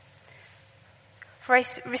For I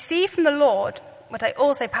received from the Lord what I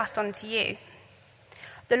also passed on to you.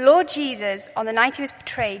 The Lord Jesus, on the night he was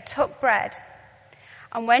betrayed, took bread,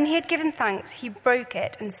 and when he had given thanks, he broke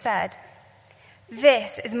it and said,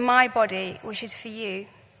 "This is my body, which is for you.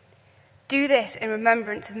 Do this in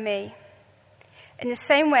remembrance of me." In the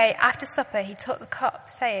same way, after supper, he took the cup,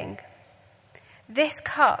 saying, "This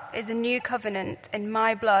cup is a new covenant in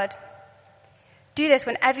my blood. Do this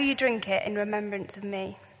whenever you drink it in remembrance of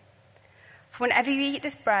me. For whenever you eat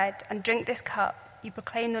this bread and drink this cup, you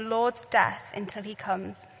proclaim the Lord's death until he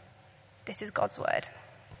comes." This is God's word.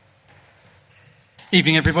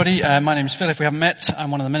 Evening, everybody. My name's Phil. If we haven't met,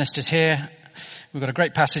 I'm one of the ministers here. We've got a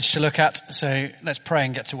great passage to look at, so let's pray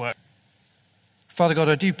and get to work. Father God,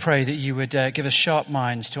 I do pray that you would give us sharp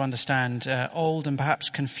minds to understand old and perhaps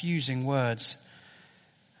confusing words.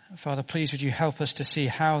 Father, please would you help us to see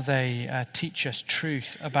how they teach us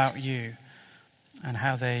truth about you and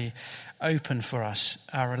how they open for us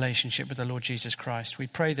our relationship with the Lord Jesus Christ. We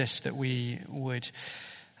pray this, that we would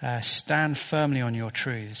stand firmly on your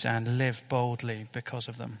truths and live boldly because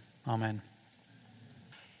of them. Amen.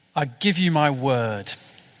 I give you my word.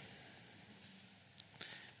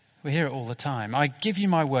 We hear it all the time. I give you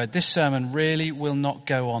my word. This sermon really will not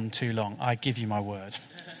go on too long. I give you my word.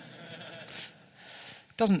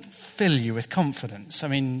 It doesn't fill you with confidence. I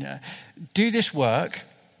mean, do this work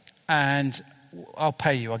and I'll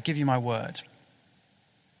pay you. I'll give you my word.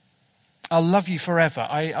 I'll love you forever.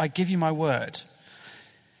 I give you my word.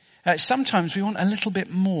 Sometimes we want a little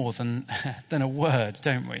bit more than a word,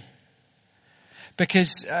 don't we?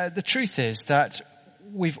 Because the truth is that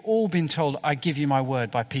we've all been told, I give you my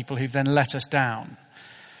word, by people who've then let us down,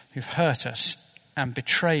 who've hurt us and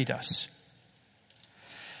betrayed us.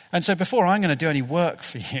 And so before I'm going to do any work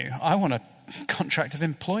for you, I want a contract of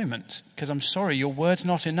employment, because I'm sorry, your word's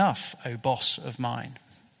not enough, oh boss of mine.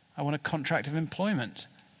 I want a contract of employment.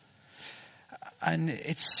 And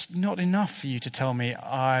it's not enough for you to tell me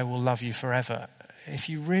I will love you forever. If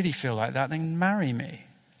you really feel like that, then marry me.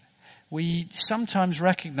 We sometimes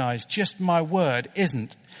recognize just my word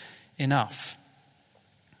isn't enough.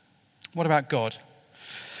 What about God?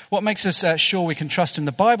 What makes us sure we can trust him?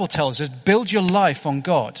 The Bible tells us, build your life on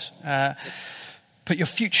God. Put your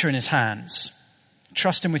future in his hands.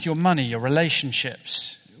 Trust him with your money, your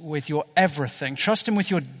relationships, with your everything. Trust him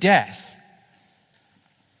with your death.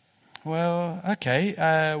 Well,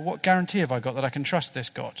 okay, what guarantee have I got that I can trust this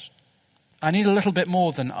God? I need a little bit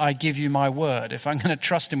more than I give you my word if I'm going to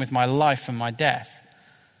trust him with my life and my death.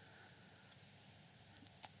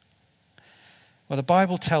 Well, the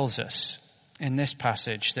Bible tells us in this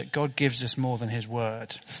passage that God gives us more than his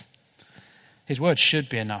word. His word should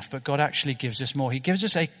be enough, but God actually gives us more. He gives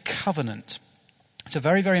us a covenant. It's a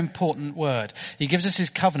very, very important word. He gives us his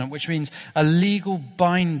covenant, which means a legal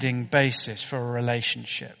binding basis for a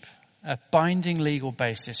relationship. A binding legal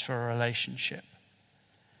basis for a relationship.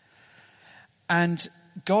 And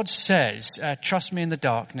God says, trust me in the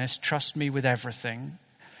darkness, trust me with everything,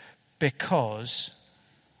 because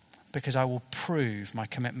I will prove my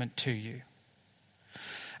commitment to you.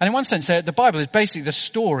 And in one sense, the Bible is basically the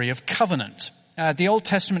story of covenant. The Old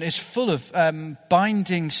Testament is full of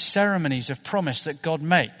binding ceremonies of promise that God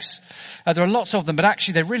makes. There are lots of them, but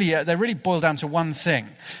actually they really boil down to one thing.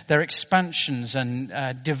 They're expansions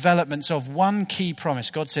and developments of one key promise.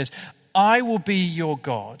 God says, I will be your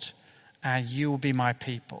God, and you will be my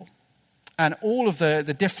people. And all of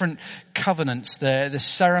the different covenants, the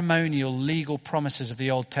ceremonial legal promises of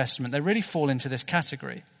the Old Testament, they really fall into this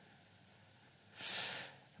category.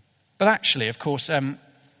 But actually, of course,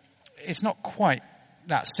 it's not quite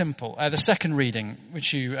that simple. The second reading,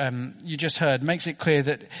 which you just heard, makes it clear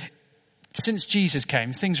that since Jesus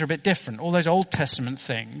came, things are a bit different. All those Old Testament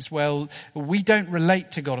things, well, we don't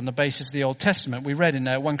relate to God on the basis of the Old Testament. We read in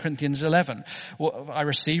 1 Corinthians 11, I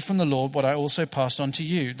received from the Lord what I also passed on to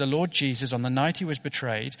you. The Lord Jesus, on the night he was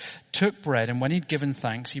betrayed, took bread, and when he'd given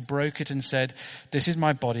thanks, he broke it and said, this is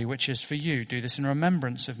my body, which is for you. Do this in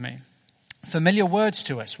remembrance of me. Familiar words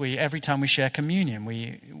to us. Every time we share communion,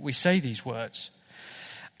 we say these words.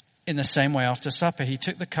 In the same way, after supper, he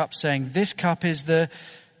took the cup, saying, this cup is the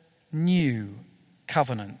new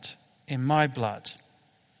covenant in my blood.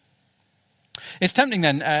 It's tempting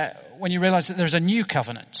then when you realize that there's a new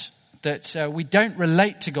covenant, that we don't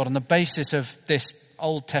relate to God on the basis of this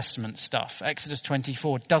Old Testament stuff. Exodus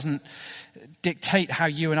 24 doesn't dictate how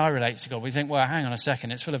you and I relate to God. We think, well, hang on a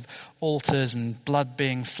second, it's full of altars and blood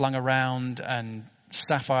being flung around and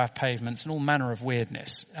sapphire pavements and all manner of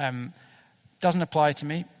weirdness. Doesn't apply to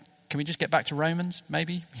me. Can we just get back to Romans?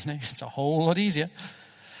 Maybe, it's a whole lot easier.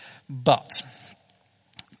 But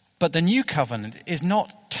But the new covenant is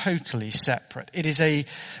not totally separate. It is a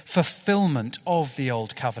fulfillment of the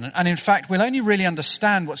old covenant. And in fact, we'll only really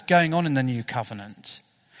understand what's going on in the new covenant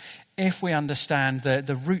if we understand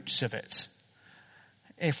the roots of it.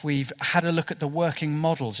 If we've had a look at the working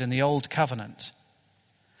models in the old covenant.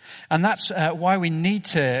 And that's why we need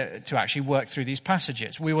to actually work through these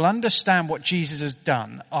passages. We will understand what Jesus has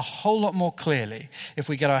done a whole lot more clearly if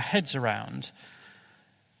we get our heads around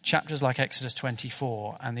chapters like Exodus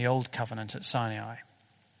 24 and the Old Covenant at Sinai.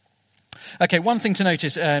 Okay, one thing to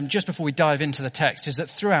notice just before we dive into the text is that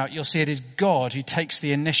throughout you'll see it is God who takes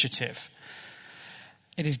the initiative.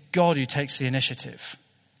 It is God who takes the initiative.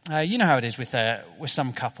 You know how it is with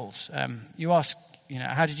some couples. You ask,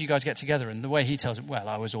 how did you guys get together? And the way he tells it, well,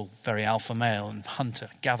 I was all very alpha male and hunter,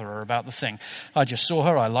 gatherer about the thing. I just saw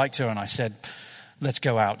her, I liked her, and I said, let's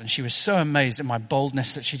go out. And she was so amazed at my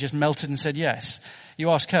boldness that she just melted and said yes. You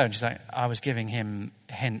ask her, and she's like, I was giving him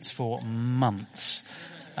hints for months.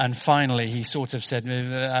 And finally, he sort of said,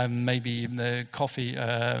 maybe the coffee,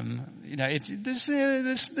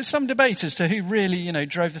 there's some debate as to who really,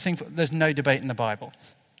 drove the thing. There's no debate in the Bible.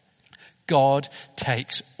 God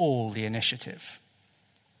takes all the initiative.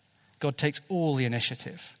 God takes all the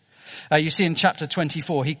initiative. You see in chapter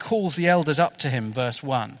 24, he calls the elders up to him, verse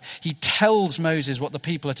 1. He tells Moses what the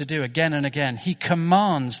people are to do again and again. He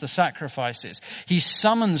commands the sacrifices. He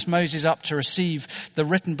summons Moses up to receive the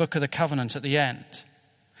written book of the covenant at the end.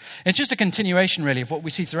 It's just a continuation, really, of what we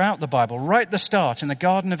see throughout the Bible. Right at the start, in the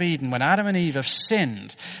Garden of Eden, when Adam and Eve have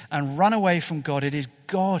sinned and run away from God, it is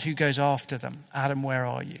God who goes after them. Adam, where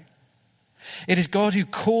are you? It is God who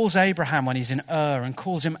calls Abraham when he's in Ur and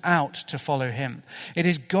calls him out to follow him. It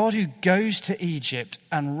is God who goes to Egypt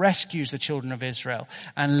and rescues the children of Israel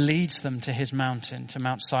and leads them to his mountain, to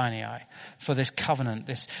Mount Sinai, for this covenant,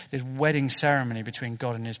 this wedding ceremony between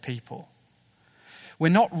God and his people. We're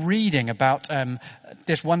not reading about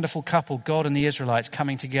this wonderful couple, God and the Israelites,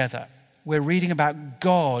 coming together. We're reading about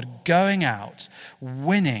God going out,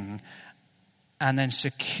 winning, and then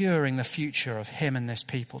securing the future of him and this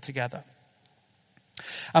people together.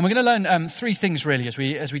 And we're going to learn three things really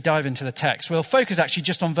as we dive into the text. We'll focus actually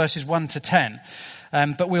just on verses 1 to 10.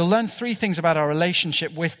 But we'll learn three things about our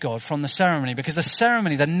relationship with God from the ceremony, because the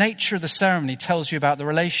ceremony, the nature of the ceremony tells you about the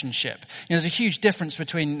relationship. There's a huge difference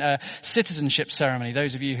between citizenship ceremony,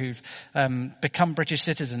 those of you who've become British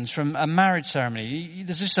citizens, from a marriage ceremony.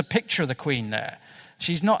 There's just a picture of the Queen there.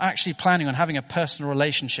 She's not actually planning on having a personal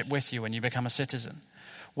relationship with you when you become a citizen.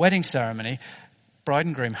 Wedding ceremony, bride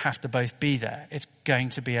and groom have to both be there. It's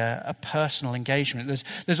going to be a personal engagement.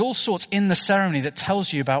 There's all sorts in the ceremony that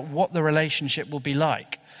tells you about what the relationship will be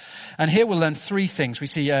like. And here we'll learn three things. We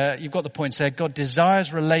see, you've got the points there. God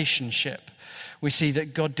desires relationship. We see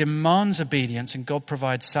that God demands obedience and God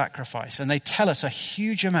provides sacrifice. And they tell us a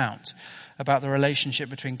huge amount about the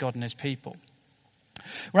relationship between God and his people.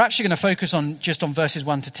 We're actually going to focus on verses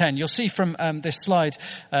 1 to 10. You'll see from this slide,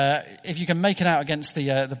 if you can make it out against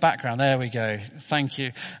the background. There we go. Thank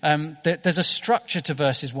you. There's a structure to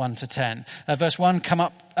verses 1 to 10. Verse 1, come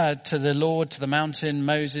up to the Lord, to the mountain,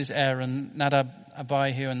 Moses, Aaron, Nadab,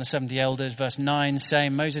 Abihu, and the 70 elders. Verse 9,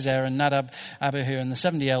 same, Moses, Aaron, Nadab, Abihu, and the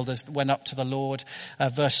 70 elders went up to the Lord.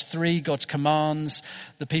 Verse 3, God's commands.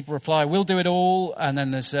 The people reply, we'll do it all. And then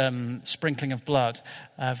there's sprinkling of blood.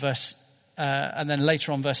 And then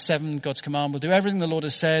later on, verse 7, God's command, we'll do everything the Lord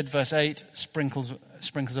has said. Verse 8, sprinkles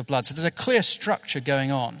of blood. So there's a clear structure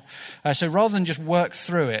going on. So rather than just work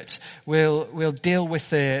through it, we'll deal with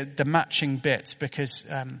the matching bits, because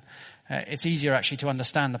it's easier actually to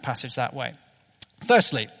understand the passage that way.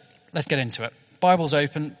 Firstly, let's get into it. Bible's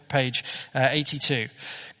open, page 82.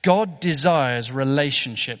 God desires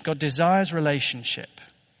relationship. God desires relationship.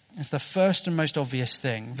 It's the first and most obvious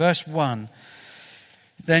thing. Verse 1.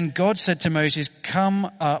 Then God said to Moses, come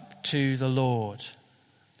up to the Lord.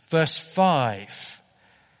 Verse 5.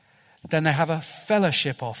 Then they have a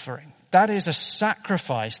fellowship offering. That is a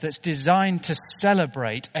sacrifice that's designed to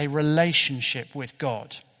celebrate a relationship with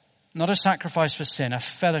God. Not a sacrifice for sin, a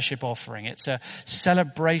fellowship offering. It's a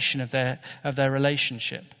celebration of their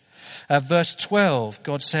relationship. Verse 12,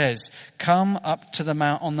 God says, come up to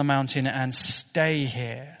on the mountain and stay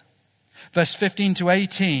here. Verse 15 to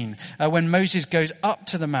 18, when Moses goes up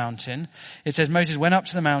to the mountain, it says Moses went up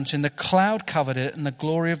to the mountain, the cloud covered it, and the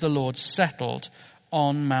glory of the Lord settled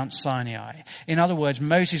on Mount Sinai. In other words,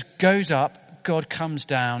 Moses goes up, God comes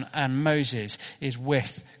down, and Moses is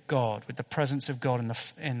with God, with the presence of God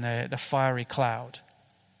in the fiery cloud.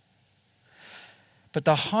 But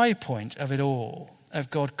the high point of it all,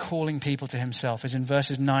 of God calling people to himself, is in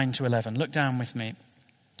verses 9 to 11. Look down with me.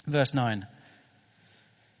 Verse 9.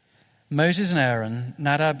 Moses and Aaron,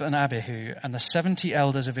 Nadab and Abihu, and the 70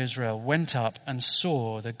 elders of Israel went up and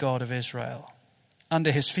saw the God of Israel.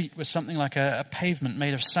 Under his feet was something like a pavement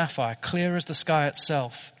made of sapphire, clear as the sky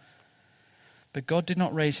itself. But God did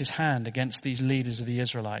not raise his hand against these leaders of the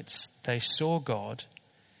Israelites. They saw God,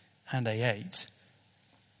 and they ate,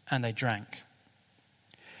 and they drank.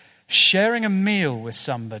 Sharing a meal with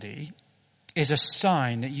somebody is a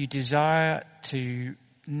sign that you desire to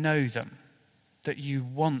know them, that you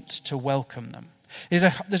want to welcome them.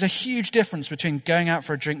 There's a huge difference between going out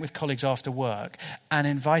for a drink with colleagues after work and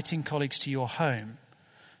inviting colleagues to your home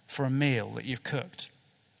for a meal that you've cooked.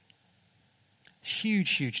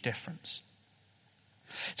 Huge, huge difference.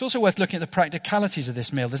 It's also worth looking at the practicalities of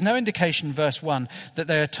this meal. There's no indication in verse 1 that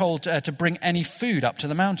they are told to bring any food up to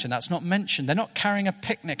the mountain. That's not mentioned. They're not carrying a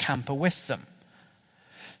picnic hamper with them.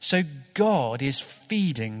 So God is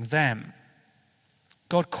feeding them.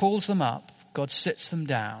 God calls them up. God sits them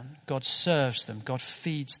down. God serves them. God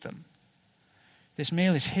feeds them. This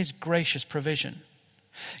meal is his gracious provision.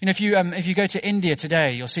 You know, if you go to India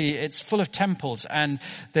today, you'll see it's full of temples, and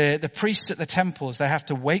the priests at the temples, they have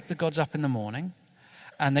to wake the gods up in the morning,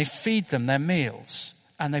 and they feed them their meals,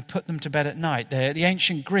 and they put them to bed at night. The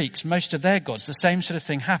ancient Greeks, most of their gods, the same sort of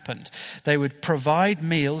thing happened. They would provide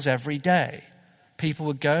meals every day. People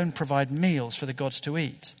would go and provide meals for the gods to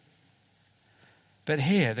eat. But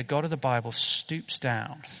here, the God of the Bible stoops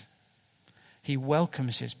down. He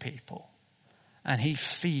welcomes his people, and he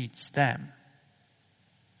feeds them.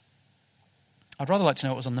 I'd rather like to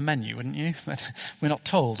know what was on the menu, wouldn't you? We're not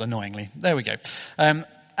told, annoyingly. There we go. And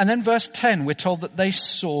then verse 10, we're told that they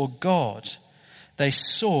saw God. They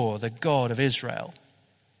saw the God of Israel.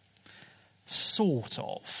 Sort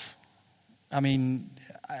of. I mean,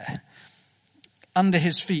 under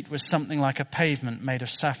his feet was something like a pavement made of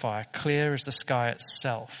sapphire, clear as the sky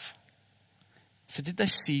itself. So did they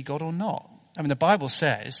see God or not? I mean, the Bible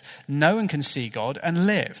says no one can see God and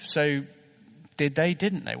live. So did they,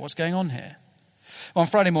 didn't they? What's going on here? Well, on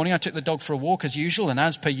Friday morning, I took the dog for a walk as usual, and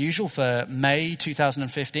as per usual for May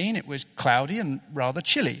 2015, it was cloudy and rather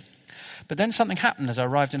chilly. But then something happened as I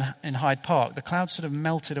arrived in Hyde Park. The clouds sort of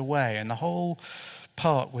melted away, and the whole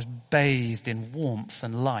park was bathed in warmth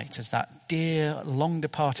and light as that dear,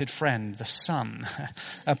 long-departed friend, the sun,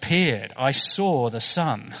 appeared. I saw the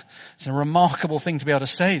sun. It's a remarkable thing to be able to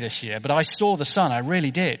say this year, but I saw the sun. I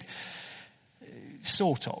really did.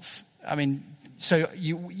 Sort of. I mean, so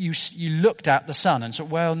you looked at the sun and said,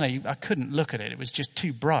 well, no, I couldn't look at it. It was just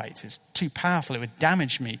too bright. It's too powerful. It would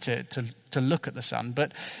damage me to look at the sun.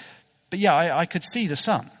 But yeah, I could see the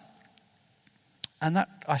sun. And that,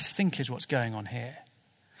 I think, is what's going on here.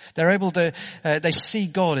 They're able to, they see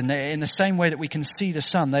God in the same way that we can see the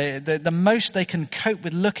sun. The most they can cope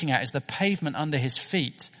with looking at is the pavement under his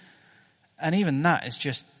feet. And even that is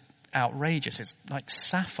just outrageous. It's like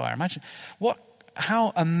sapphire. Imagine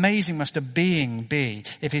how amazing must a being be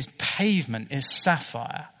if his pavement is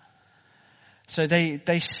sapphire? So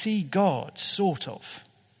they see God, sort of.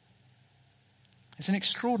 It's an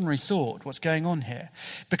extraordinary thought, what's going on here.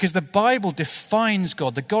 Because the Bible defines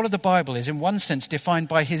God. The God of the Bible is, in one sense, defined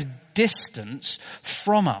by his distance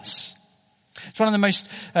from us. It's one of the most,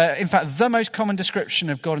 in fact, the most common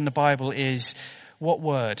description of God in the Bible is, what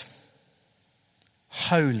word?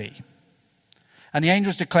 Holy. And the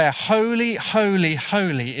angels declare, holy, holy,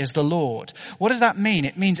 holy is the Lord. What does that mean?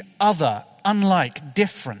 It means other, unlike,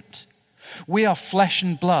 different. We are flesh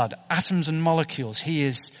and blood, atoms and molecules. He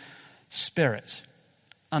is spirit,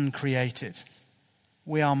 uncreated.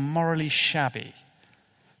 We are morally shabby,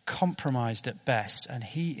 compromised at best, and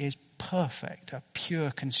he is perfect, a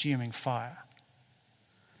pure consuming fire.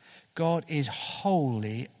 God is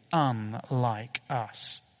wholly unlike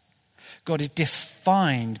us. God is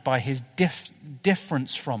defined by his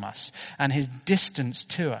difference from us and his distance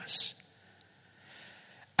to us.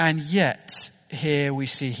 And yet, here we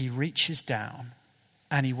see he reaches down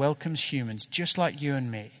and he welcomes humans just like you and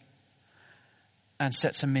me and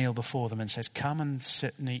sets a meal before them and says, come and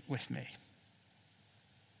sit and eat with me.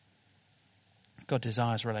 God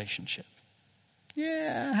desires relationship.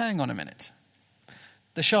 Yeah, hang on a minute.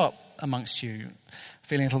 The sharp amongst you,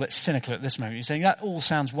 feeling a little bit cynical at this moment, you're saying that all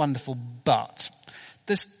sounds wonderful, but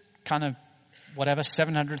there's kind of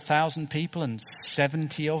 700,000 people and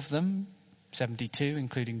 70 of them, 72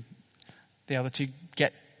 including the other two,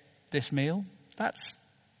 get this meal. That's,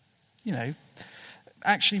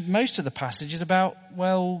 actually most of the passage is about,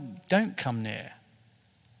 well, don't come near.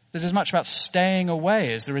 There's as much about staying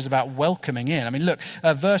away as there is about welcoming in. I mean, look,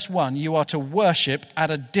 verse 1, you are to worship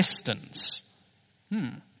at a distance.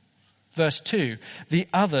 Verse 2, the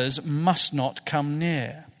others must not come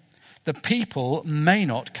near. The people may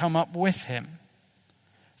not come up with him.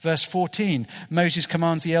 Verse 14, Moses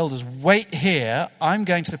commands the elders, wait here, I'm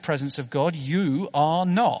going to the presence of God, you are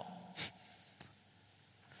not.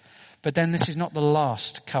 But then this is not the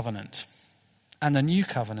last covenant. And the new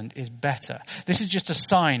covenant is better. This is just a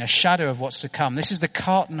sign, a shadow of what's to come. This is the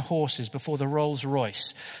cart and horses before the Rolls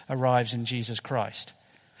Royce arrives in Jesus Christ.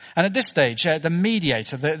 And at this stage, the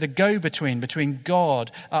mediator, the go-between between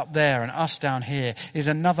God up there and us down here is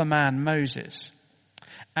another man, Moses.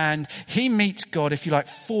 And he meets God, if you like,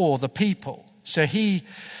 for the people. So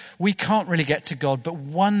we can't really get to God, but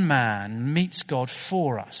one man meets God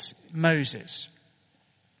for us, Moses.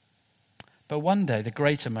 But one day the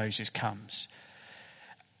greater Moses comes.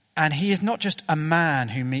 And he is not just a man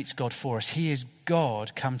who meets God for us. He is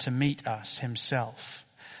God come to meet us himself.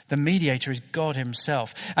 The mediator is God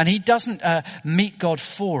himself. And he doesn't meet God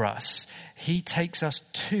for us. He takes us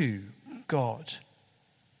to God.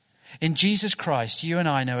 In Jesus Christ, you and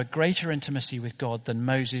I know a greater intimacy with God than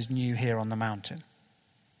Moses knew here on the mountain.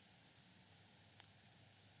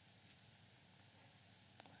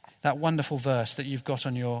 That wonderful verse that you've got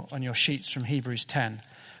on your sheets from Hebrews 10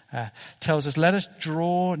 tells us, let us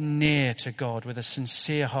draw near to God with a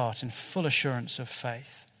sincere heart and full assurance of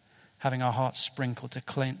faith, having our hearts sprinkled to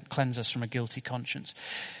cleanse us from a guilty conscience.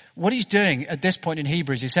 What he's doing at this point in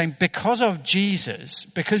Hebrews is saying, because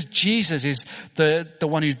Jesus is the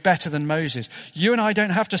one who's better than Moses, you and I don't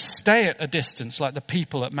have to stay at a distance like the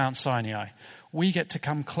people at Mount Sinai. We get to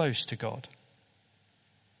come close to God.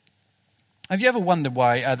 Have you ever wondered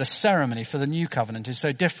why the ceremony for the new covenant is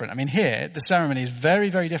so different? I mean, here, the ceremony is very,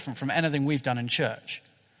 very different from anything we've done in church.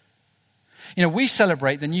 You know, we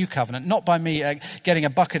celebrate the new covenant not by me getting a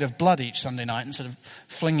bucket of blood each Sunday night and sort of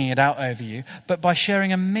flinging it out over you, but by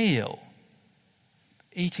sharing a meal,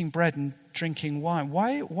 eating bread and drinking wine.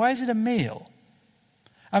 Why is it a meal?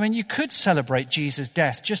 I mean, you could celebrate Jesus'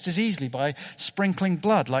 death just as easily by sprinkling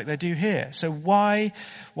blood like they do here. So why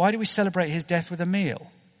do we celebrate his death with a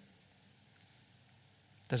meal?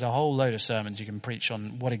 There's a whole load of sermons you can preach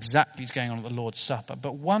on what exactly is going on at the Lord's Supper.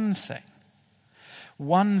 But one thing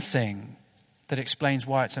that explains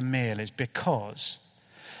why it's a meal is because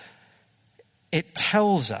it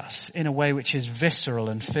tells us in a way which is visceral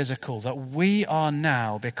and physical that we are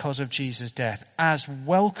now, because of Jesus' death, as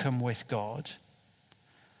welcome with God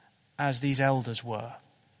as these elders were.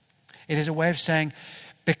 It is a way of saying,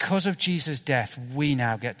 because of Jesus' death, we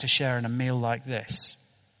now get to share in a meal like this.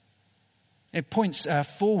 It points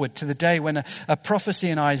forward to the day when a prophecy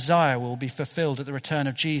in Isaiah will be fulfilled at the return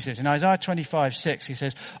of Jesus. In Isaiah 25:6, he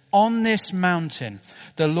says, on this mountain,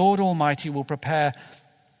 the Lord Almighty will prepare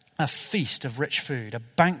a feast of rich food, a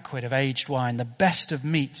banquet of aged wine, the best of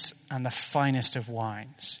meats and the finest of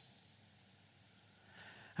wines.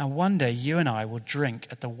 And one day you and I will drink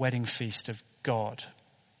at the wedding feast of God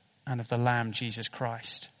and of the Lamb, Jesus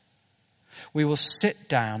Christ. We will sit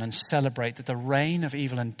down and celebrate that the reign of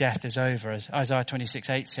evil and death is over. As Isaiah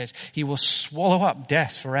 26:8 says, he will swallow up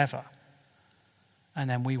death forever. And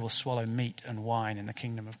then we will swallow meat and wine in the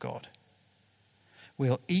kingdom of God.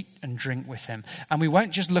 We'll eat and drink with him. And we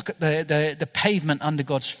won't just look at the pavement under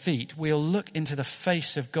God's feet. We'll look into the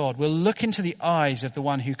face of God. We'll look into the eyes of the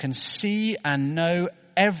one who can see and know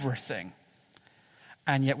everything.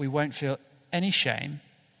 And yet we won't feel any shame,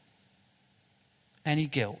 any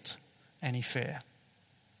guilt, any fear.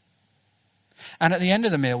 And at the end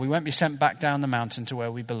of the meal, we won't be sent back down the mountain to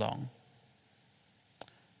where we belong,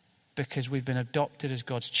 because we've been adopted as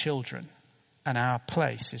God's children, and our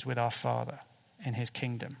place is with our Father in his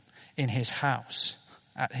kingdom, in his house,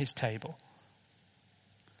 at his table.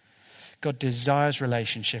 God desires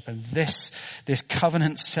relationship, and this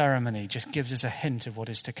covenant ceremony just gives us a hint of what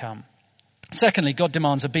is to come. Secondly, God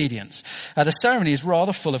demands obedience. The ceremony is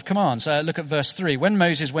rather full of commands. Look at verse 3. When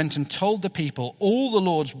Moses went and told the people all the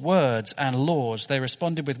Lord's words and laws, they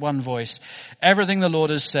responded with one voice, everything the Lord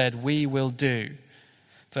has said, we will do.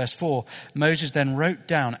 Verse 4, Moses then wrote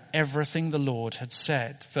down everything the Lord had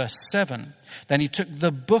said. Verse 7, then he took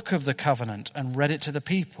the book of the covenant and read it to the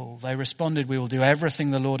people. They responded, we will do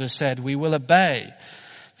everything the Lord has said, we will obey.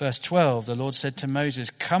 Verse 12, the Lord said to Moses,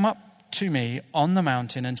 come up to me on the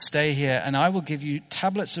mountain and stay here, and I will give you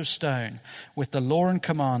tablets of stone with the law and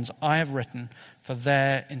commands I have written for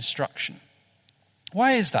their instruction.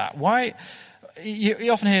 Why is that? Why?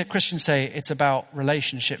 You often hear Christians say it's about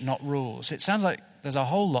relationship, not rules. It sounds like there's a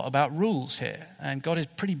whole lot about rules here, and God is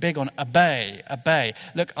pretty big on obey.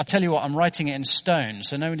 Look, I'll tell you what, I'm writing it in stone,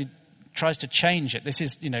 so nobody tries to change it. This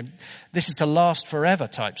is to last forever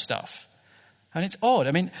type stuff. And it's odd.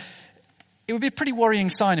 I mean, It would be a pretty worrying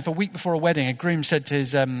sign if a week before a wedding, a groom said to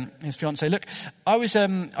his fiancée, look,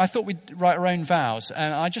 I thought we'd write our own vows,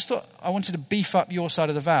 and I just thought I wanted to beef up your side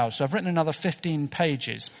of the vows, so I've written another 15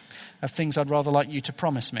 pages of things I'd rather like you to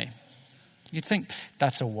promise me. You'd think,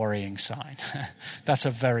 that's a worrying sign. That's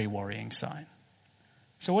a very worrying sign.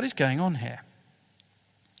 So what is going on here?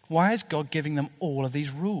 Why is God giving them all of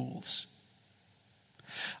these rules?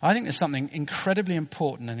 I think there's something incredibly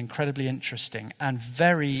important and incredibly interesting and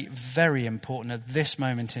very, very important at this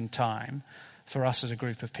moment in time for us as a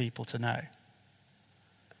group of people to know.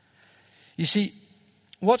 You see,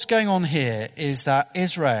 what's going on here is that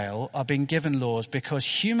Israel are being given laws because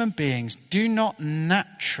human beings do not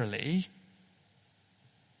naturally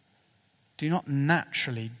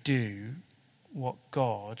do what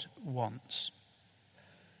God wants.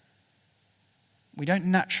 We don't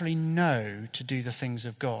naturally know to do the things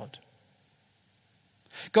of God.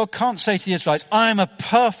 God can't say to the Israelites, I am a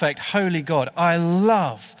perfect, holy God. I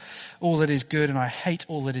love all that is good and I hate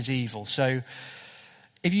all that is evil. So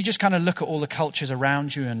if you just kind of look at all the cultures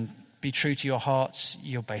around you and be true to your hearts,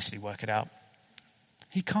 you'll basically work it out.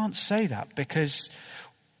 He can't say that because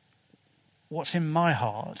what's in my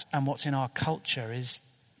heart and what's in our culture is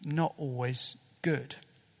not always good.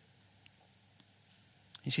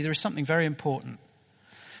 You see, there is something very important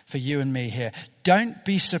for you and me here. Don't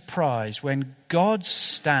be surprised when God's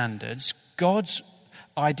standards, God's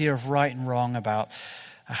idea of right and wrong about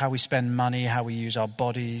how we spend money, how we use our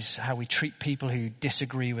bodies, how we treat people who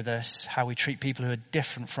disagree with us, how we treat people who are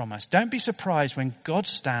different from us. Don't be surprised when God's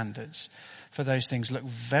standards for those things look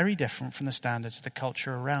very different from the standards of the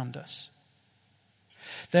culture around us.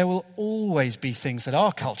 There will always be things that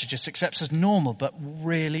our culture just accepts as normal, but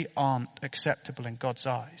really aren't acceptable in God's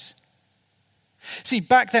eyes. See,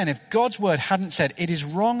 back then, if God's word hadn't said, it is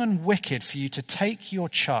wrong and wicked for you to take your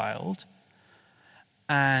child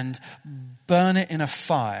and burn it in a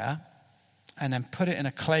fire and then put it in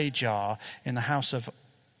a clay jar in the house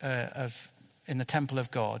in the temple of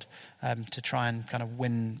God to try and kind of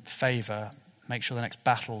win favor, make sure the next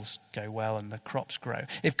battles go well and the crops grow.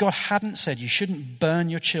 If God hadn't said you shouldn't burn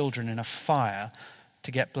your children in a fire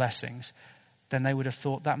to get blessings, then they would have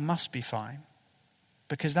thought that must be fine.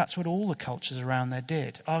 Because that's what all the cultures around there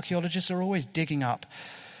did. Archaeologists are always digging up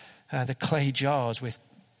the clay jars with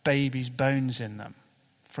babies' bones in them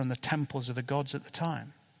from the temples of the gods at the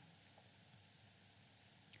time.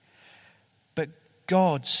 But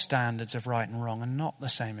God's standards of right and wrong are not the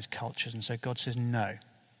same as cultures, and so God says, no,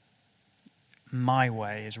 my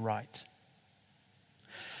way is right.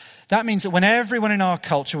 That means that when everyone in our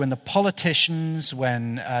culture, when the politicians,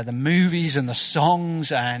 when the movies and the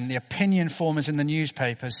songs and the opinion formers in the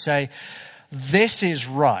newspapers say, this is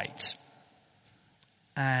right,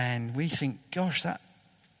 and we think, gosh, that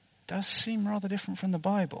does seem rather different from the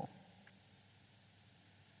Bible,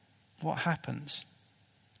 what happens?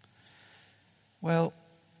 Well,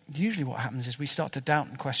 usually what happens is we start to doubt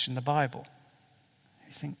and question the Bible.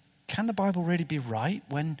 You think, can the Bible really be right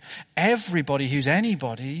when everybody who's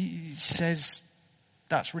anybody says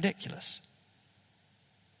that's ridiculous?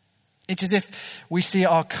 It's as if we see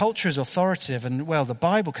our culture as authoritative and, well, the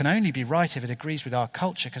Bible can only be right if it agrees with our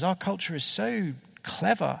culture because our culture is so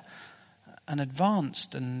clever and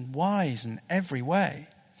advanced and wise in every way.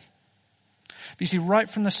 But you see, right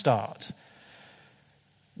from the start,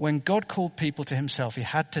 when God called people to himself, he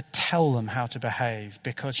had to tell them how to behave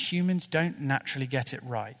because humans don't naturally get it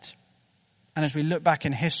right. And as we look back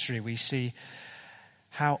in history, we see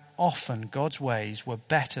how often God's ways were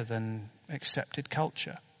better than accepted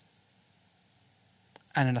culture.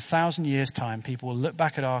 And in 1,000 years' time, people will look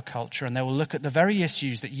back at our culture and they will look at the very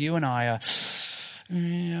issues that you and I are,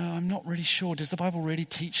 I'm not really sure. Does the Bible really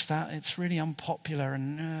teach that? It's really unpopular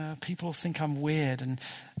and people will think I'm weird and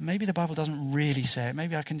maybe the Bible doesn't really say it.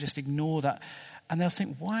 Maybe I can just ignore that. And they'll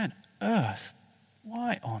think, why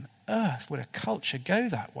on earth would a culture go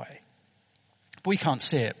that way? But we can't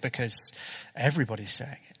see it because everybody's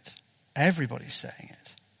saying it. Everybody's saying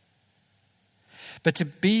it. But to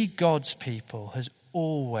be God's people has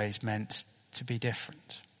always meant to be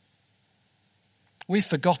different. We've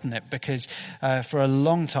forgotten it because for a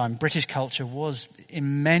long time British culture was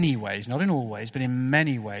in many ways, not in all ways, but in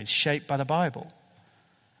many ways shaped by the Bible.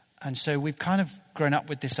 And so we've kind of grown up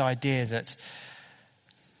with this idea that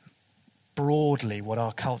broadly what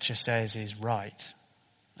our culture says is right.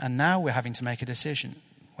 And now we're having to make a decision.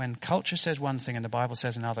 When culture says one thing and the Bible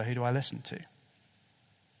says another, who do I listen to?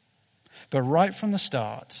 But right from the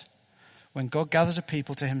start, when God gathers a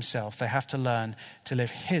people to himself, they have to learn to live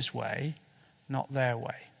his way, not their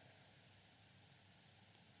way.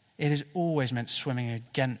 It is always meant swimming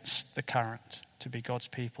against the current to be God's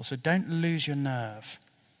people. So don't lose your nerve.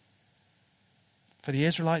 For the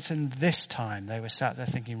Israelites in this time, they were sat there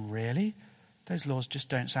thinking, really? Those laws just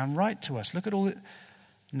don't sound right to us. Look at all it.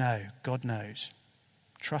 No, God knows.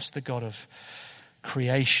 Trust the God of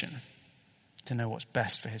creation to know what's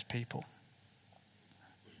best for his people.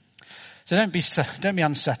 So don't be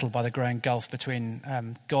unsettled by the growing gulf between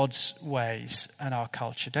God's ways and our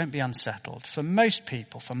culture. Don't be unsettled. For most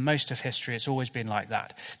people, for most of history, it's always been like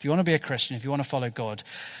that. If you want to be a Christian, if you want to follow God,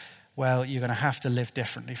 well, you're going to have to live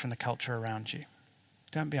differently from the culture around you.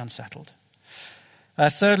 Don't be unsettled.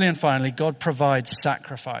 Thirdly and finally, God provides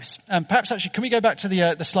sacrifice. Perhaps actually, can we go back to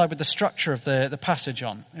the slide with the structure of the passage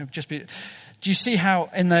on? It would just be. Do you see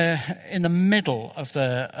how in the middle of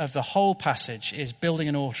the whole passage is building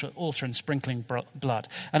an altar and sprinkling blood,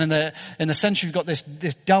 and in the centre you've got this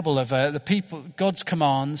double of the people, God's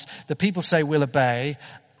commands, the people say we'll obey,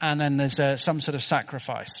 and then there's some sort of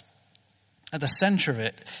sacrifice. At the centre of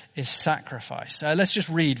it is sacrifice. Let's just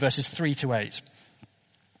read verses 3-8.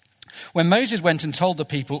 When Moses went and told the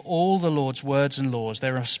people all the Lord's words and laws,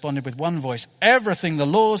 they responded with one voice, "Everything the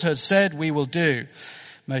Lord has said we will do."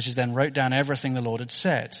 Moses then wrote down everything the Lord had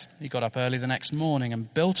said. He got up early the next morning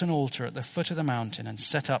and built an altar at the foot of the mountain and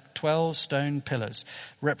set up 12 stone pillars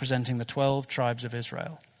representing the 12 tribes of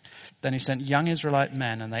Israel. Then he sent young Israelite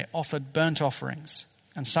men, and they offered burnt offerings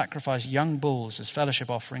and sacrificed young bulls as fellowship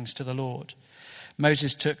offerings to the Lord.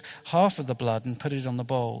 Moses took half of the blood and put it on the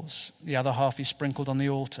bowls. The other half he sprinkled on the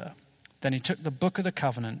altar. Then he took the book of the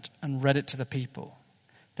covenant and read it to the people.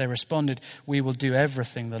 They responded, "We will do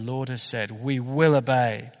everything the Lord has said. We will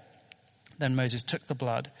obey." Then Moses took the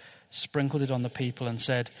blood, sprinkled it on the people, and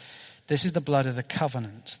said, "This is the blood of the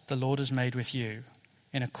covenant the Lord has made with you,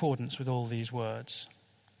 in accordance with all these words."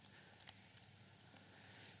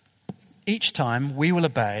 Each time we will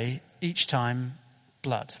obey, each time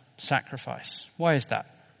blood, sacrifice. Why is that?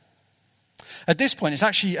 At this point, it's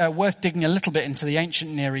actually worth digging a little bit into the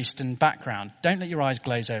ancient Near Eastern background. Don't let your eyes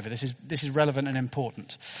glaze over. This is relevant and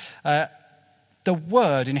important. The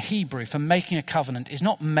word in Hebrew for making a covenant is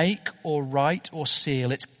not make or write or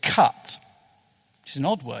seal. It's cut, which is an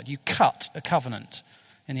odd word. You cut a covenant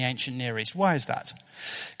in the ancient Near East. Why is that?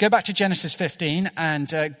 Go back to Genesis 15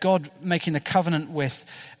 and God making the covenant with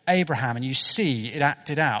Abraham, and you see it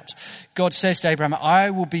acted out. God says to Abraham, "I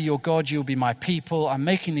will be your God, you will be my people. I'm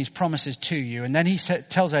making these promises to you." And then he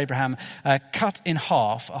tells Abraham, cut in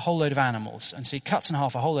half a whole load of animals. And so he cuts in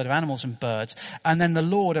half a whole load of animals and birds. And then the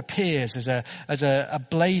Lord appears as a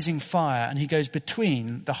blazing fire, and he goes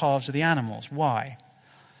between the halves of the animals. Why?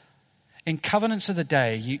 In covenants of the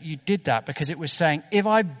day, you did that because it was saying, if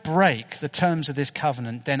I break the terms of this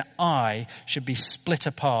covenant, then I should be split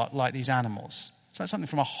apart like these animals. So that's something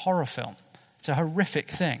from a horror film. It's a horrific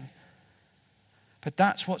thing. But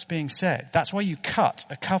that's what's being said. That's why you cut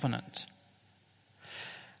a covenant.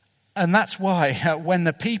 And that's why when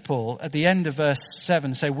the people at the end of verse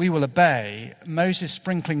 7 say, "We will obey," Moses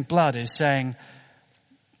sprinkling blood is saying,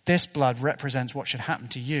 this blood represents what should happen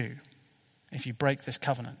to you if you break this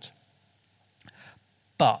covenant.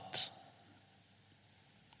 But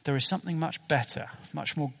there is something much better,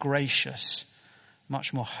 much more gracious,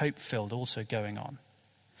 much more hope-filled also going on.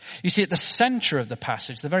 You see, at the center of the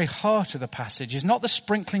passage, the very heart of the passage, is not the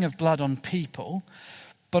sprinkling of blood on people,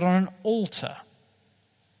 but on an altar.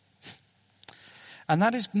 And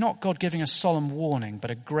that is not God giving a solemn warning,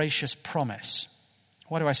 but a gracious promise.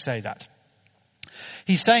 Why do I say that?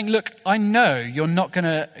 He's saying, look, I know you're not going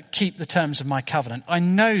to keep the terms of my covenant. I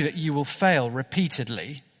know that you will fail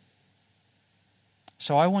repeatedly.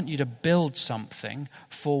 So I want you to build something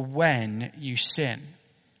for when you sin.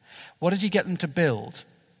 What does he get them to build?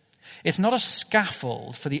 It's not a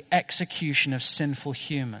scaffold for the execution of sinful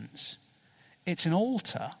humans. It's an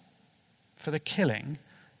altar for the killing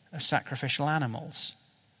of sacrificial animals.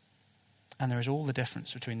 And there is all the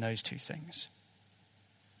difference between those two things.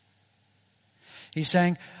 He's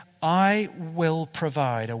saying, I will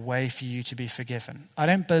provide a way for you to be forgiven. I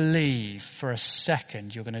don't believe for a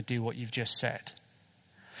second you're going to do what you've just said.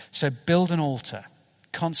 So build an altar,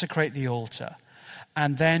 consecrate the altar,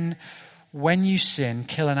 and then when you sin,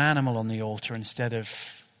 kill an animal on the altar instead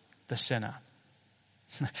of the sinner.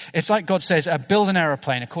 It's like God says, build an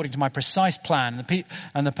aeroplane according to my precise plan.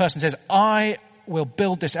 And the person says, I will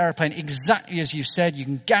build this aeroplane exactly as you said. You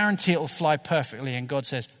can guarantee it will fly perfectly. And God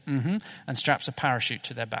says, and straps a parachute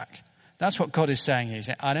to their back. That's what God is saying here. He's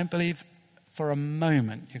saying, I don't believe for a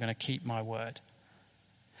moment you're going to keep my word.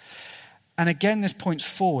 And again, this points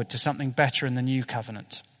forward to something better in the new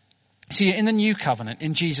covenant. See, in the new covenant,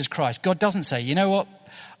 in Jesus Christ, God doesn't say, you know what,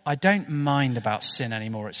 I don't mind about sin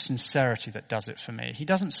anymore. It's sincerity that does it for me. He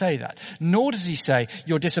doesn't say that. Nor does he say,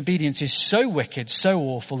 your disobedience is so wicked, so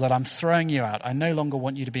awful that I'm throwing you out. I no longer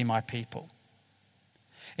want you to be my people.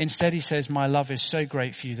 Instead, he says, my love is so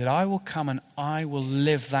great for you that I will come and I will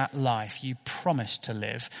live that life you promised to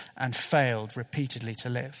live and failed repeatedly to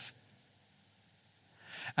live.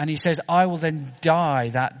 And he says, I will then die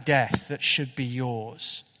that death that should be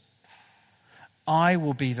yours. I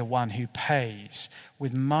will be the one who pays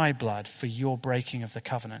with my blood for your breaking of the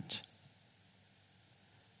covenant.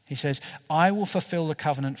 He says, I will fulfill the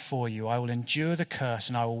covenant for you. I will endure the curse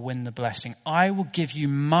and I will win the blessing. I will give you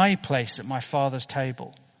my place at my Father's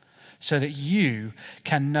table so that you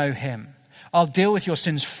can know him. I'll deal with your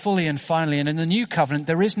sins fully and finally. And in the new covenant,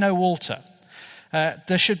 there is no altar.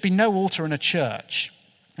 There should be no altar in a church.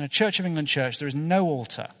 In a Church of England church, there is no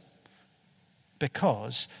altar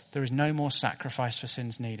because there is no more sacrifice for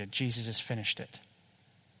sins needed. Jesus has finished it.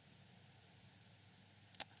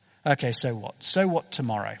 Okay, so what? So what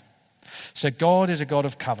tomorrow? So God is a God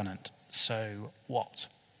of covenant. So what?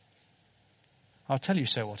 I'll tell you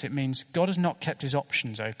so what. It means God has not kept his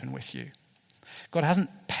options open with you. God hasn't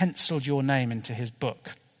penciled your name into his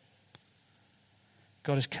book.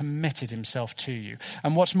 God has committed himself to you.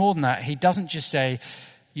 And what's more than that, he doesn't just say,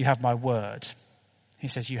 you have my word. He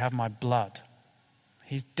says, you have my blood.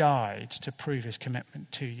 He's died to prove his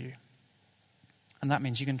commitment to you. And that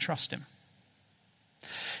means you can trust him.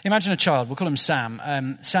 Imagine a child, we'll call him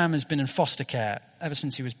Sam. Sam has been in foster care ever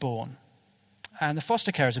since he was born. And the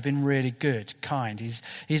foster carers have been really good, kind. He's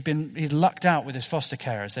lucked out with his foster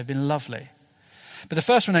carers. They've been lovely. But the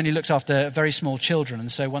first one only looks after very small children.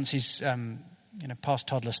 And so once he's past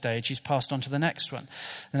toddler stage, he's passed on to the next one.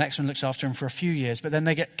 The next one looks after him for a few years, but then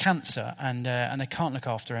they get cancer and they can't look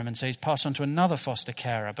after him, and so he's passed on to another foster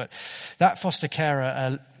carer. But that foster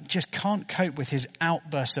carer just can't cope with his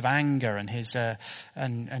outbursts of anger and his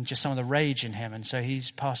and just some of the rage in him, and so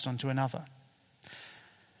he's passed on to another.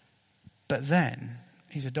 But then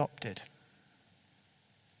he's adopted.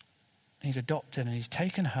 He's adopted and he's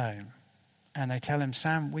taken home, and they tell him,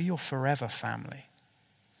 Sam, we're your forever family.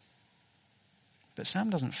 But Sam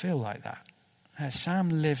doesn't feel like that. Sam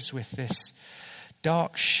lives with this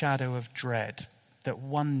dark shadow of dread that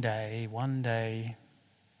one day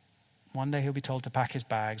he'll be told to pack his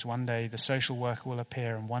bags, one day the social worker will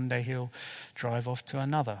appear, and one day he'll drive off to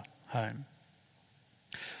another home.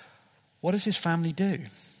 What does his family do?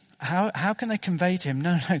 How can they convey to him,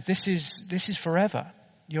 no, this is forever.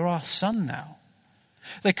 You're our son now.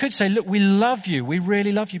 They could say, look, we love you, we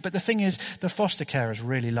really love you. But the thing is, the foster carers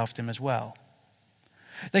really loved him as well.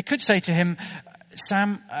 They could say to him,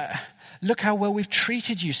 Sam, look how well we've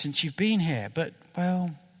treated you since you've been here. But,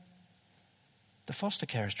 well, the foster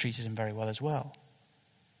carers treated him very well as well.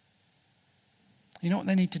 You know what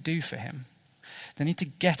they need to do for him? They need to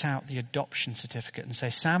get out the adoption certificate and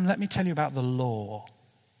say, Sam, let me tell you about the law.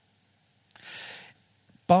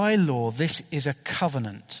 By law, this is a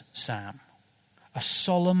covenant, Sam. A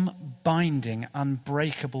solemn, binding,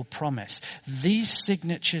 unbreakable promise. These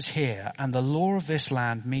signatures here and the law of this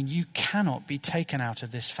land mean you cannot be taken out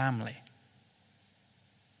of this family.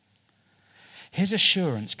 His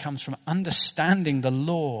assurance comes from understanding the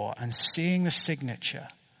law and seeing the signature,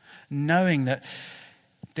 knowing that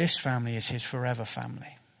this family is his forever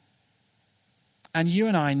family. And you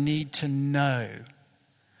and I need to know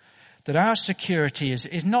that our security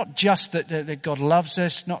is not just that God loves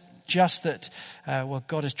us, not just that,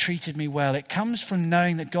 God has treated me well. It comes from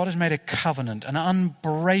knowing that God has made a covenant, an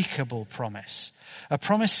unbreakable promise, a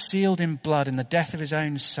promise sealed in blood in the death of his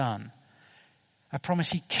own son, a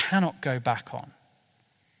promise he cannot go back on.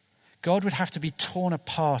 God would have to be torn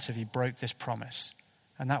apart if he broke this promise,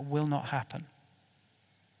 and that will not happen.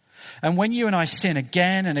 And when you and I sin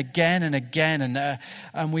again and again and again,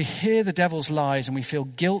 and we hear the devil's lies and we feel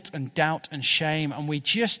guilt and doubt and shame, and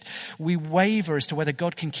we waver as to whether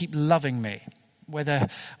God can keep loving me, whether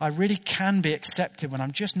I really can be accepted when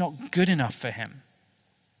I'm just not good enough for him.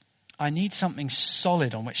 I need something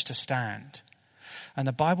solid on which to stand. And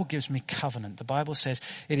the Bible gives me covenant. The Bible says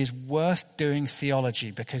it is worth doing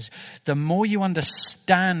theology, because the more you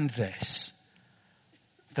understand this,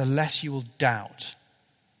 the less you will doubt.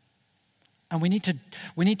 And we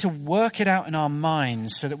need to work it out in our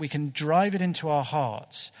minds so that we can drive it into our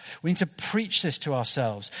hearts. We need to preach this to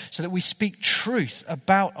ourselves so that we speak truth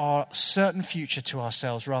about our certain future to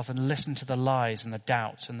ourselves rather than listen to the lies and the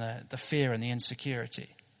doubts and the fear and the insecurity.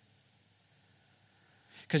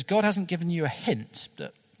 Because God hasn't given you a hint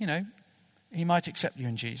that, He might accept you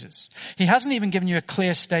in Jesus. He hasn't even given you a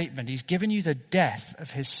clear statement. He's given you the death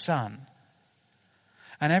of his son.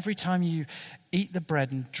 And every time you eat the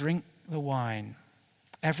bread and drink the wine,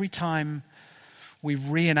 every time we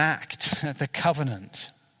reenact the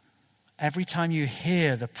covenant, every time you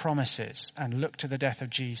hear the promises and look to the death of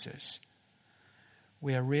Jesus,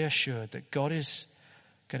 we are reassured that God is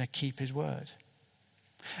going to keep his word.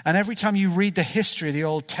 And every time you read the history of the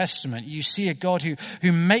Old Testament, you see a God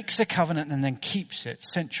who makes a covenant and then keeps it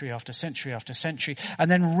century after century after century,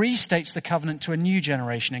 and then restates the covenant to a new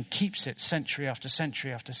generation and keeps it century after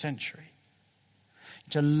century after century.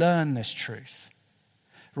 To learn this truth,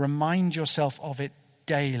 remind yourself of it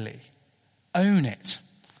daily. Own it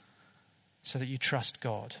so that you trust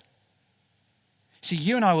God. See,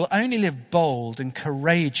 you and I will only live bold and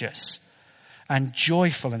courageous and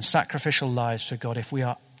joyful and sacrificial lives for God if we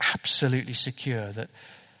are absolutely secure that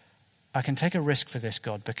I can take a risk for this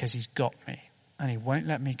God because he's got me and he won't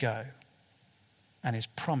let me go, and his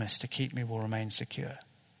promise to keep me will remain secure.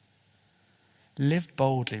 Live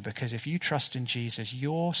boldly, because if you trust in Jesus,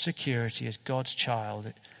 your security as God's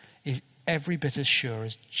child is every bit as sure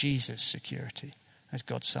as Jesus' security as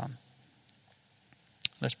God's son.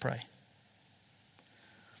 Let's pray.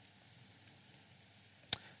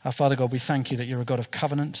 Our Father God, we thank you that you're a God of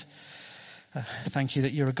covenant. Thank you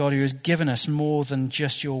that you're a God who has given us more than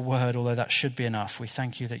just your word, although that should be enough. We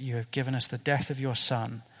thank you that you have given us the death of your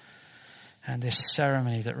son and this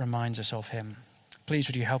ceremony that reminds us of him. Please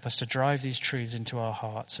would you help us to drive these truths into our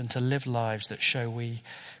hearts and to live lives that show we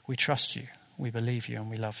trust you, we believe you, and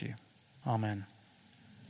we love you. Amen.